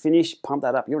coming into the finish, pump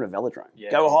that up. You're in a velodrome.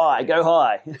 Yeah. Go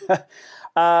high.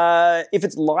 If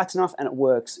it's light enough and it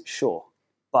works, sure.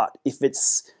 But if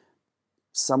it's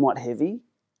somewhat heavy,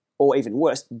 or even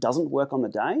worse, doesn't work on the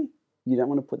day, you don't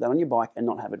want to put that on your bike and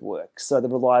not have it work. So the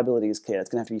reliability is key. It's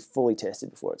going to have to be fully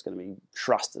tested before it's going to be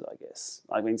trusted, I guess.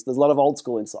 I mean, there's a lot of old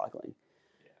school in cycling.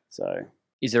 So...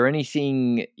 Is there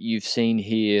anything you've seen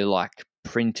here like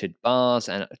printed bars?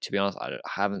 And to be honest, I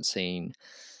haven't seen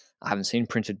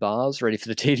printed bars ready for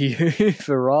the TDU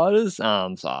for riders.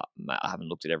 So I haven't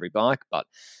looked at every bike, but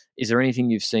is there anything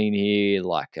you've seen here,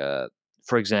 like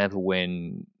for example,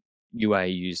 when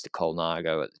UAE used the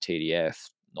Colnago at the TDF,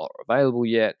 not available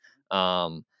yet,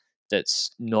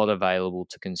 that's not available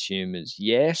to consumers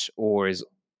yet, or is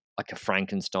like a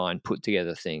Frankenstein put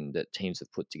together thing that teams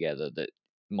have put together that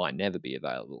might never be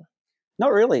available?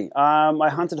 Not really. I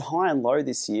hunted high and low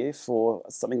this year for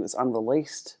something that's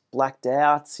unreleased, blacked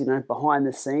out, behind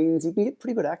the scenes. You can get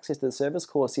pretty good access to the service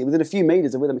course here within a few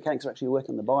metres of where the mechanics are actually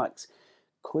working on the bikes.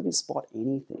 Couldn't spot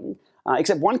anything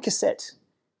except one cassette,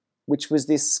 which was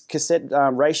this cassette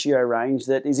ratio range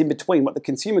that is in between what the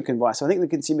consumer can buy. So I think the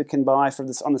consumer can buy on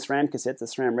the SRAM cassettes, the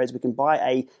SRAM Reds, we can buy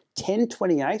a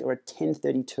 1028 or a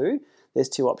 1032. There's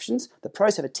two options. The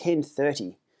pros have a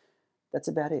 1030. That's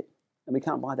about it. And we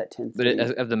can't buy that 1030.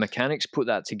 But have the mechanics put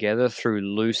that together through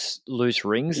loose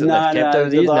rings that they've kept no, over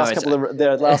the years?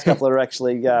 The last couple are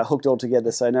actually hooked all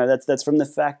together. So no, that's from the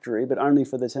factory, but only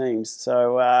for the teams.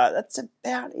 So that's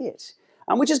about it,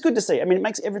 which is good to see. I mean, it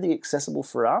makes everything accessible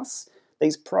for us.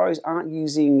 These pros aren't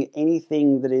using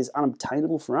anything that is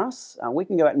unobtainable for us. We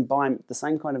can go out and buy the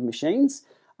same kind of machines.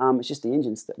 It's just the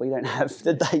engines that we don't have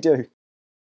that they do.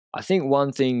 I think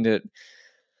one thing that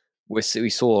we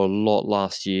saw a lot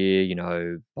last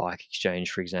year, Bike Exchange,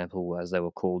 for example, as they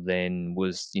were called then,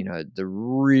 was, the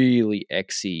really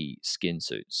exy skin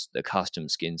suits, the custom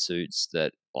skin suits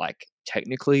that,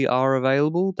 technically are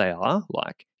available. They are.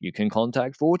 You can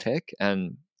contact Vortec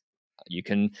and you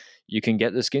can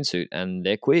get the skin suit, and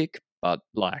they're quick, but,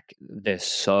 they're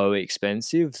so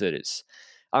expensive that it's...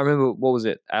 I remember, what was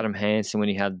it, Adam Hansen, when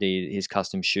he had his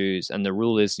custom shoes, and the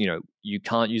rule is, you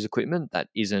can't use equipment that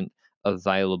isn't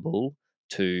available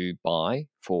to buy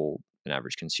for an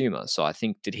average consumer. So I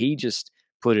think, did he just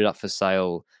put it up for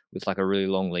sale with a really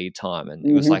long lead time, and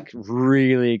it was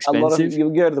really expensive? A lot of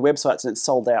you go to the websites and it's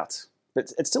sold out.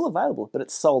 But it's still available, but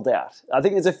it's sold out. I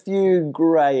think there's a few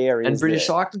grey areas. And British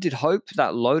Cycling did Hope,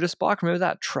 that Lotus bike, remember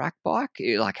that track bike?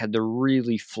 It had the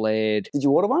really flared... Did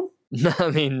you order one? No,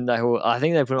 I mean, I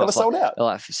think they put it up sold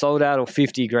out. Sold out, or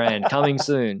 50 grand coming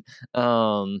soon.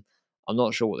 I'm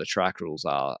not sure what the track rules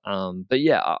are. But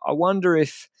yeah, I wonder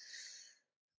if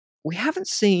we haven't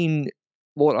seen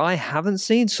what I haven't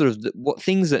seen, sort of what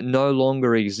things that no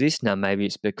longer exist now. Maybe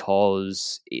it's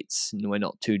because we're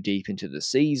not too deep into the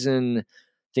season.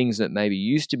 Things that maybe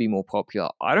used to be more popular.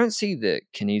 I don't see the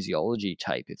kinesiology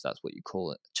tape, if that's what you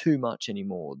call it, too much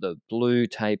anymore. The blue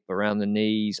tape around the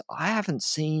knees. I haven't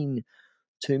seen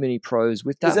too many pros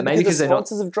with that. Is it maybe because the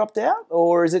sponsors have dropped out,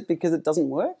 or is it because it doesn't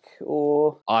work?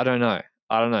 Or I don't know.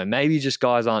 Maybe just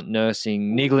guys aren't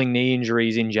nursing niggling knee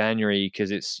injuries in January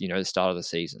because it's the start of the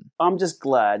season. I'm just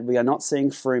glad we are not seeing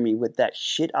Froomey with that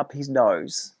shit up his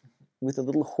nose, with a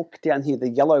little hook down here, the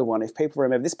yellow one. If people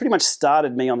remember, this pretty much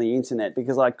started me on the internet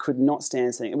because I could not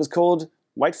stand seeing it. It was called,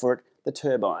 wait for it, the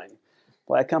Turbine,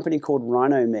 by a company called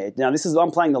Rhinomed. Now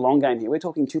I'm playing the long game here. We're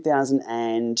talking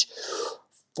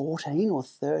 2014 or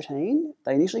 13.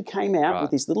 They initially came out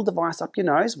with this little device up your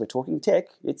nose. We're talking tech.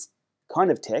 It's kind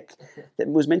of tech that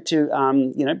was meant to,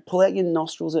 pull out your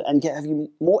nostrils and have you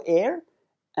more air.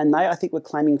 And they, I think, were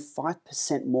claiming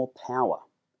 5% more power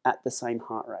at the same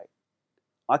heart rate.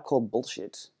 I call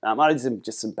bullshit. I did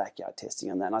just some backyard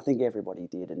testing on that, and I think everybody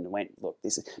did and went, look,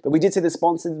 this is... But we did see the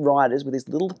sponsored riders with this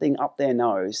little thing up their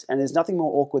nose, and there's nothing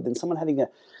more awkward than someone having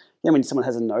when someone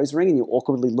has a nose ring and you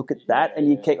awkwardly look at that and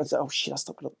you keep and say, oh shit, I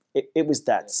stopped it. It was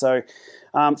that. So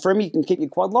for him, you can keep your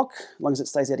quad lock as long as it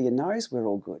stays out of your nose. We're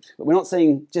all good. But we're not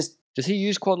seeing just... Does he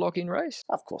use quad lock in race?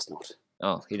 Of course not.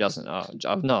 Oh, he doesn't.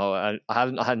 Oh, no, I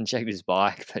hadn't checked his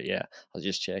bike, but yeah, I was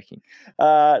just checking.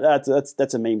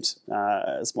 That's a meme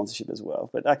sponsorship as well.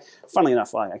 But funnily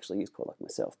enough, I actually use Corelock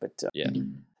myself. But Yeah.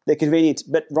 they're convenient.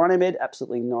 But Rhinomed,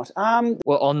 absolutely not.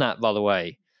 Well, on that, by the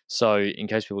way, so in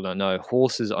case people don't know,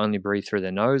 horses only breathe through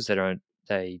their nose.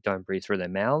 They don't breathe through their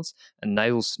mouths, and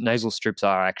nasal strips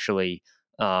are actually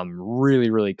really,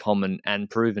 really common and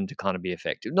proven to kind of be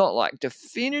effective. Not like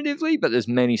definitively, but there's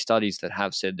many studies that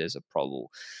have said there's a problem,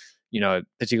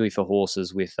 particularly for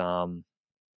horses with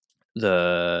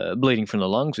the bleeding from the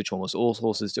lungs, which almost all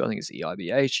horses do. I think it's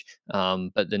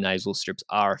EIBH, but the nasal strips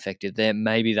are effective there.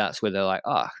 Maybe that's where they're like,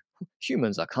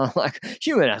 humans are kind of like,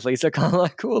 human athletes are kind of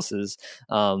like horses.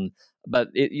 But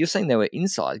you're saying they were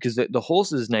inside because the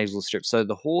horse's nasal strips, so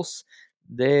the horse,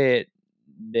 their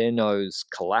nose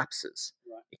collapses.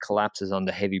 Right. It collapses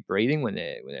under heavy breathing when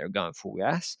they're going full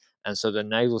gas, and so the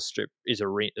nasal strip is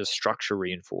a structure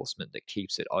reinforcement that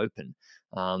keeps it open.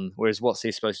 Whereas what's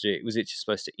it supposed to do? Was it just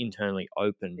supposed to internally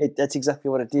open? That's exactly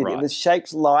what it did. Right. It was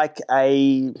shaped like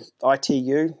a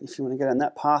ITU, if you want to go down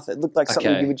that path. It looked like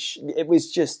something it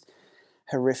was just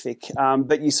horrific.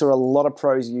 But you saw a lot of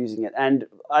pros using it. And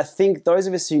I think those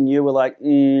of us who knew were like,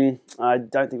 I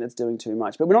don't think that's doing too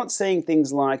much. But we're not seeing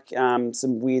things like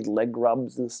some weird leg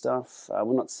rubs and stuff.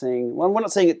 We're not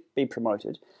seeing it be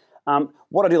promoted.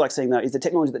 What I do like seeing, though, is the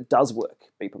technology that does work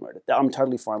be promoted. I'm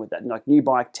totally fine with that. Like new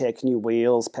bike tech, new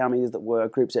wheels, power meters that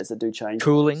work, group sets that do change.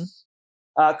 Cooling.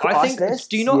 I think. Vests,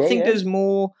 do you not think there's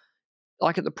more,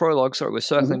 like at the prologue? Sorry, we're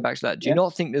circling back to that. Do you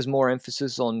not think there's more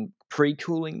emphasis on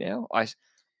pre-cooling now?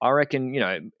 I reckon.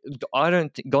 I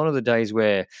don't think gone are the days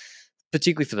where,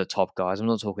 particularly for the top guys, I'm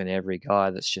not talking every guy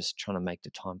that's just trying to make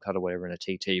the time cut or whatever in a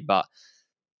TT, but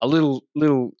a little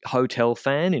hotel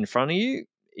fan in front of you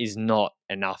is not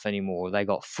enough anymore. They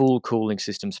got full cooling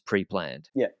systems pre-planned.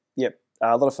 Yep.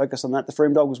 A lot of focus on that. The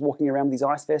Froome dog was walking around with his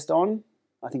ice vest on.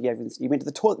 I think he went to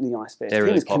the toilet in the ice vest. He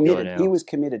was committed. Now. He was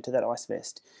committed to that ice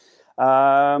vest.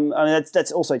 I mean,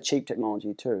 that's also cheap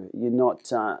technology too. You're not,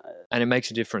 and it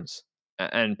makes a difference.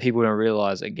 And people don't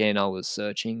realize. Again, I was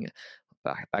searching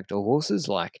back to horses,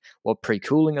 like what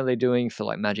pre-cooling are they doing for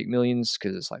like Magic Millions,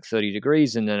 because it's like 30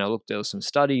 degrees. And then I looked, there were some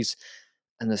studies,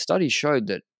 and the studies showed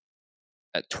that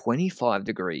at 25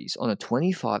 degrees, on a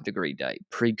 25-degree day,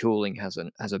 pre-cooling has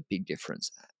a big difference.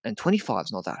 And 25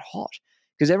 is not that hot,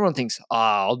 because everyone thinks,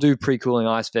 I'll do pre-cooling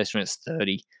ice vest when it's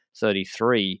 30,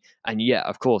 33. And yeah,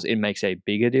 of course, it makes a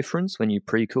bigger difference when you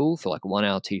pre-cool for like 1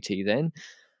 hour TT then.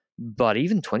 But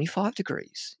even 25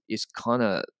 degrees is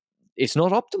it's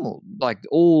not optimal. Like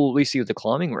all we see with the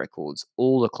climbing records,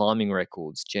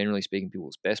 generally speaking,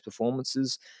 people's best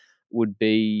performances would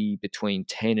be between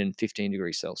 10 and 15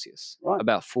 degrees Celsius. Right.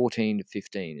 About 14 to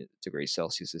 15 degrees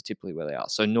Celsius is typically where they are.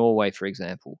 So Norway, for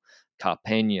example,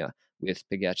 Carpegna with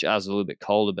Pogačar is a little bit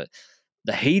colder, but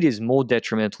the heat is more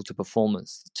detrimental to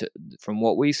performance from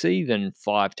what we see than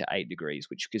 5 to 8 degrees,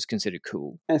 which is considered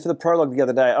cool. And for the prologue the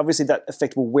other day, obviously that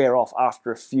effect will wear off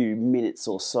after a few minutes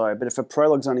or so. But if a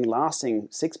prologue's only lasting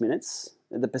 6 minutes,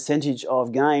 the percentage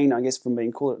of gain, I guess, from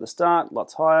being cooler at the start,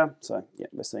 lots higher. So yeah,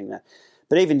 we're seeing that.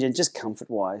 But even just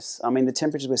comfort-wise, I mean, the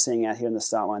temperatures we're seeing out here in the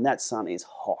start line, that sun is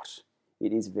hot.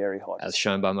 It is very hot. As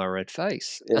shown by my red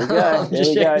face. There we go. There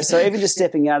we go. So even just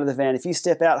stepping out of the van, if you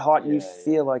step out hot and you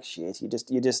feel like shit,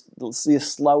 you're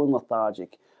slow and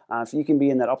lethargic. If you can be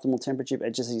in that optimal temperature,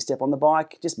 just as you step on the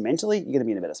bike, just mentally, you're going to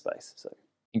be in a better space. So,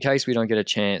 in case we don't get a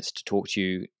chance to talk to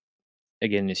you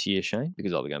again this year, Shane,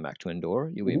 because I'll be going back to Andorra.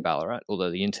 You'll be in Ballarat,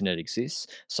 although the internet exists.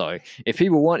 So if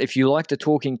you like the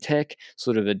Talking Tech,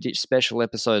 sort of a special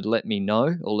episode, let me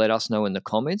know, or let us know in the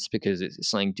comments, because it's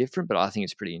something different, but I think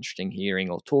it's pretty interesting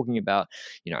hearing or talking about,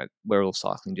 we're all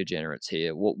cycling degenerates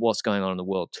here. What's going on in the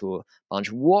World Tour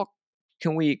bunch? What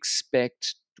can we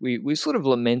expect? We sort of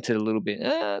lamented a little bit.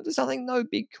 There's no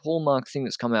big hallmark thing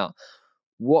that's come out.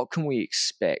 What can we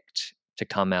expect to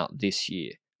come out this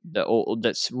year?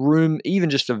 That's even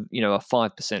just a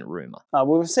 5% rumor.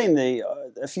 We've seen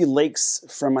a few leaks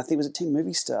from, I think it was Team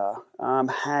Movistar,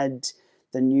 had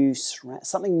the new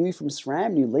something new from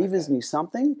SRAM, new levers, new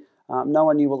something. No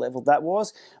one knew what level that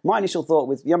was. My initial thought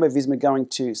with Jumbo-Visma going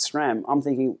to SRAM, I'm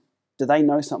thinking, do they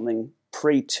know something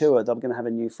pre-tour? They're going to have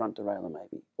a new front derailleur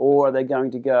maybe, or are they going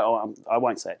to go? I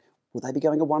won't say it. Will they be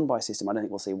going a one-by system? I don't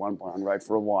think we'll see one-by on road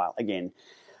for a while again.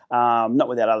 Not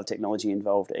without other technology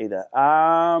involved either.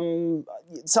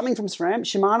 Something from SRAM.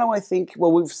 Shimano, I think.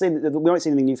 Well, we won't see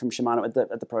anything new from Shimano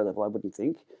at the pro level, I wouldn't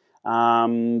think.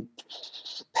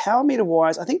 Power meter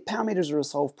wise, I think power meters are a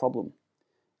solved problem.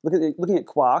 looking at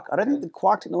Quark, I don't think the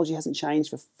Quark technology hasn't changed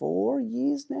for 4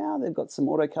 years now. They've got some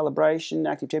auto calibration,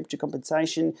 active temperature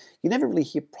compensation. You never really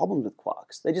hear problems with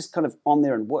Quarks. They're just kind of on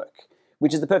there and work,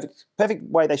 which is the perfect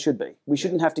way they should be. We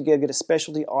shouldn't have to go get a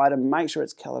specialty item, make sure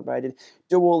it's calibrated,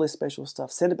 do all this special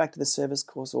stuff, send it back to the service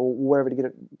course or wherever to get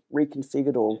it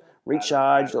reconfigured or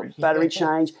recharged or battery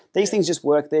changed. These things just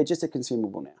work. They're just a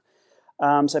consumable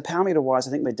now. So power meter wise,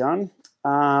 I think we're done.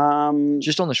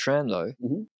 Just on the SRAM though,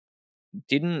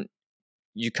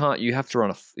 you have to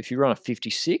run if you run a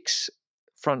 56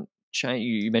 front chain,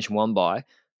 you mentioned one by,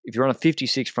 if you run a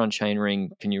 56 front chain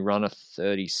ring, can you run a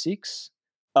 36?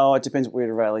 Oh, it depends what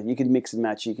we're railing. You can mix and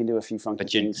match. You can do a few funky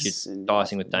things. You're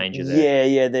dicing with danger there.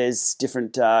 Yeah. There's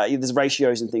different there's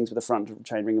ratios and things with the front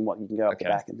chain ring and what you can go up the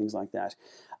back and things like that.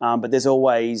 But there's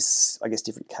always, I guess,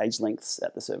 different cage lengths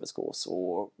at the service course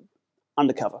or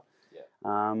undercover.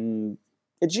 Yeah.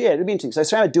 It'd be interesting. So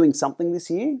SRAM are doing something this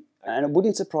year, and it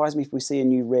wouldn't surprise me if we see a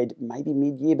new red maybe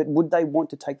mid-year. But would they want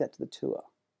to take that to the tour?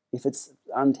 If it's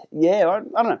I don't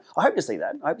know. I hope to see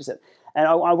that. And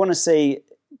I want to see.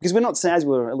 Because we're not, as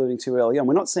we were alluding to earlier on,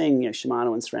 we're not seeing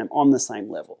Shimano and SRAM on the same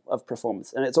level of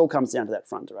performance, and it all comes down to that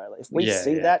front derailleur. If we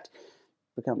see that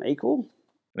become equal,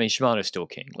 I mean, Shimano's still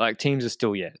king. Like teams are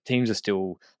still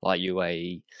like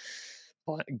UAE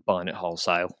buying it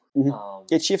wholesale.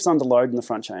 Mm-hmm. It shifts under load in the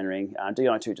front chain ring.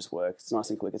 DI2 just works. It's nice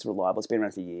and quick. It's reliable. It's been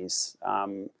around for years.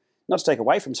 Not to take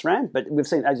away from SRAM, but we've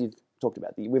seen, as you've talked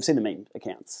about, we've seen the meme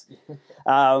accounts.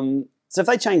 So if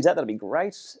they change that, that'd be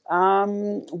great.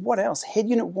 What else? Head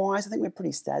unit wise, I think we're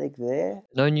pretty static there.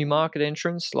 No new market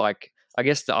entrants? Like, I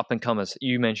guess the up-and-comers,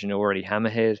 you mentioned already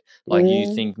Hammerhead. Like,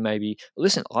 you think maybe...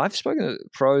 Listen, I've spoken to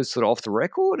pros sort of off the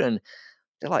record, and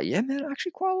they're like, yeah, man, I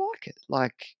actually quite like it.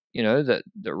 Like, that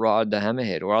ride the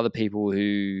Hammerhead, or other people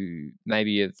who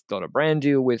maybe have got a brand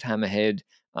deal with Hammerhead,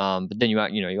 but then you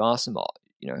ask them, do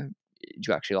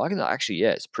you actually like it? Actually,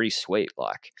 yeah, it's pretty sweet.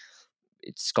 Like...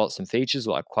 It's got some features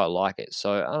I quite like it.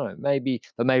 So I don't know, maybe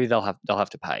they'll have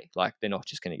to pay. Like they're not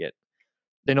at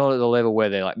the level where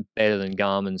they're like better than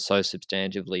Garmin so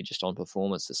substantively just on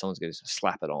performance that someone's going to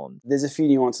slap it on. There's a few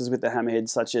nuances with the Hammerhead,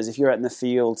 such as if you're out in the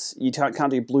field, you can't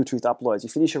do Bluetooth uploads. You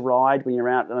finish a ride when you're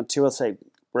out on a tour, say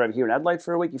we're over here in Adelaide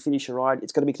for a week, you finish a ride,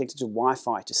 it's got to be connected to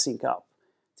Wi-Fi to sync up.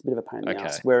 It's a bit of a pain in the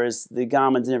ass. Whereas the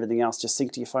Garmin's and everything else just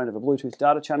sync to your phone over Bluetooth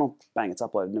data channel, bang, it's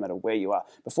uploaded no matter where you are.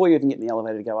 Before you even get in the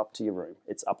elevator to go up to your room,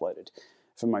 it's uploaded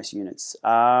for most units.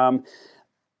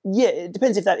 It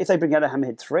depends if they bring out a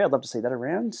Hammerhead 3. I'd love to see that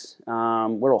around.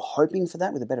 We're all hoping for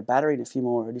that with a better battery and a few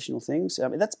more additional things.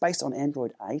 That's based on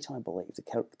Android 8, I believe,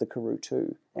 the Karoo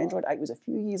 2. Android 8 was a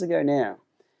few years ago now,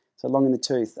 so long in the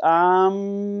tooth.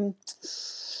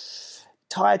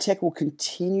 Tyre tech will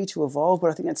continue to evolve, but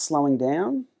I think that's slowing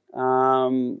down.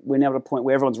 We're now at a point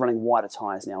where everyone's running wider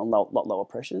tyres now, a lot lower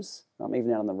pressures,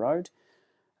 even out on the road.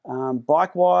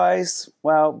 Bike-wise,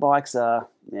 well, bikes are,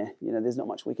 there's not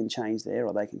much we can change there,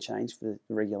 or they can change for the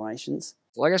regulations.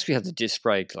 Well, I guess we have the disc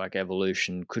brake like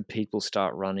evolution. Could people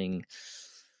start running?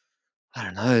 I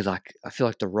don't know. Like I feel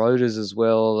like the rotors as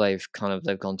well. They've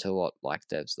gone to what, like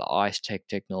there's the ice tech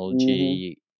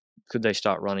technology. Mm-hmm. Could they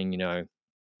start running?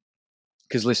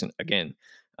 Because listen, again,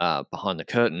 behind the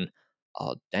curtain.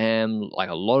 Oh, damn, like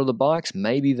a lot of the bikes,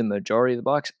 maybe the majority of the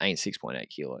bikes ain't 6.8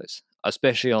 kilos,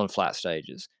 especially on flat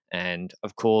stages. And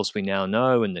of course, we now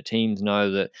know, and the teams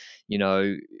know that,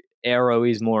 aero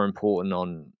is more important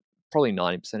on probably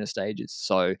 90% of stages.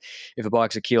 So if a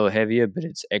bike's a kilo heavier, but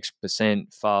it's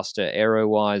X% faster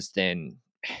aero-wise, then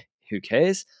who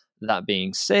cares? That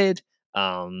being said,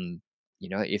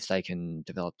 if they can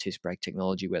develop disc brake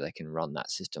technology where they can run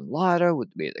that system lighter,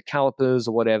 with be it the calipers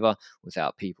or whatever,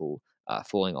 without people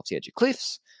falling off the edge of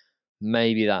cliffs,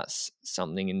 maybe that's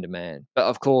something in demand. But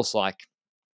of course, I'm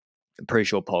pretty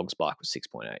sure Pog's bike was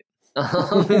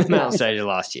 6.8 Mountain Stage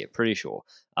last year, pretty sure.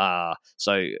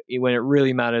 So when it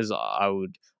really matters, I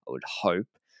would hope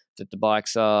that the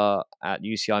bikes are at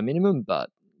UCI minimum, but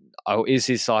is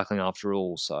his cycling after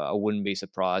all, so I wouldn't be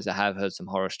surprised. I have heard some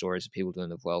horror stories of people doing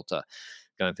the Vuelta,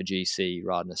 going for GC,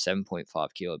 riding a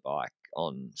 7.5 kilo bike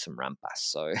on some rampas.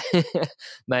 So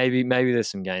maybe there's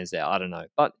some gains there. I don't know.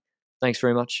 But thanks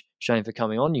very much, Shane, for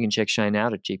coming on. You can check Shane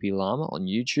out at GP Llama on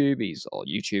YouTube. He's on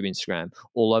YouTube, Instagram,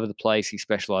 all over the place. He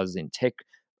specializes in tech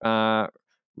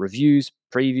reviews,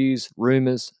 previews,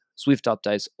 rumors, Swift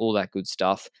updates, all that good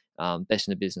stuff. Best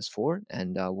in the business for it,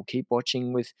 and we'll keep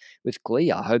watching with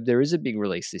glee. I hope there is a big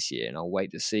release this year, and I'll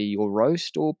wait to see your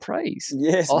roast or praise.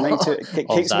 Yes, me too. It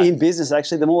keeps me in business,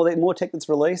 actually. The more tech that's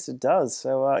released, it does.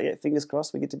 So, fingers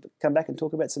crossed we get to come back and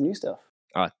talk about some new stuff.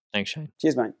 All right. Thanks, Shane.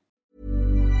 Cheers, mate.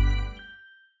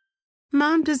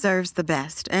 Mom deserves the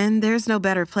best, and there's no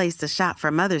better place to shop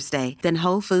for Mother's Day than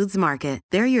Whole Foods Market.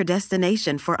 They're your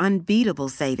destination for unbeatable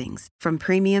savings, from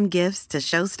premium gifts to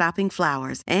show-stopping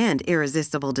flowers and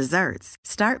irresistible desserts.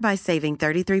 Start by saving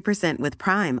 33% with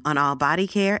Prime on all body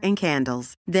care and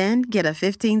candles. Then get a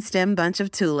 15-stem bunch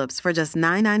of tulips for just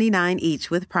 $9.99 each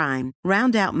with Prime.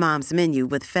 Round out Mom's menu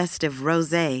with festive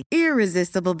rosé,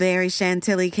 irresistible berry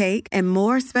chantilly cake, and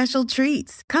more special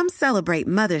treats. Come celebrate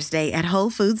Mother's Day at Whole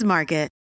Foods Market.